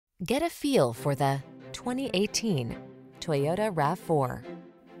Get a feel for the 2018 Toyota RAV4.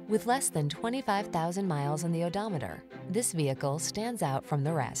 With less than 25,000 miles on the odometer, this vehicle stands out from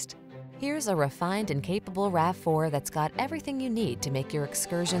the rest. Here's a refined and capable RAV4 that's got everything you need to make your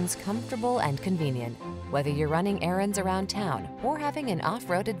excursions comfortable and convenient. Whether you're running errands around town or having an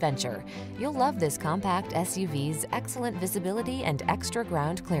off-road adventure, you'll love this compact SUV's excellent visibility and extra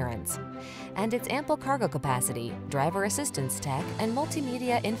ground clearance. And its ample cargo capacity, driver assistance tech, and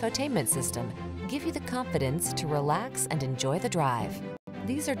multimedia infotainment system give you the confidence to relax and enjoy the drive.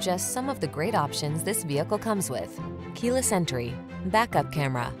 These are just some of the great options this vehicle comes with: keyless entry, backup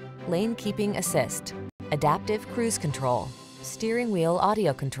camera, lane keeping assist, adaptive cruise control, steering wheel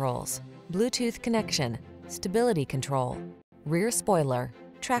audio controls, Bluetooth connection, stability control, rear spoiler,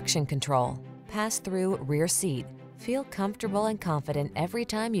 traction control, pass-through rear seat. Feel comfortable and confident every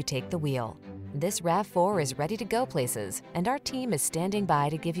time you take the wheel. This RAV4 is ready to go places, and our team is standing by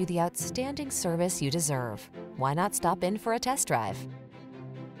to give you the outstanding service you deserve. Why not stop in for a test drive?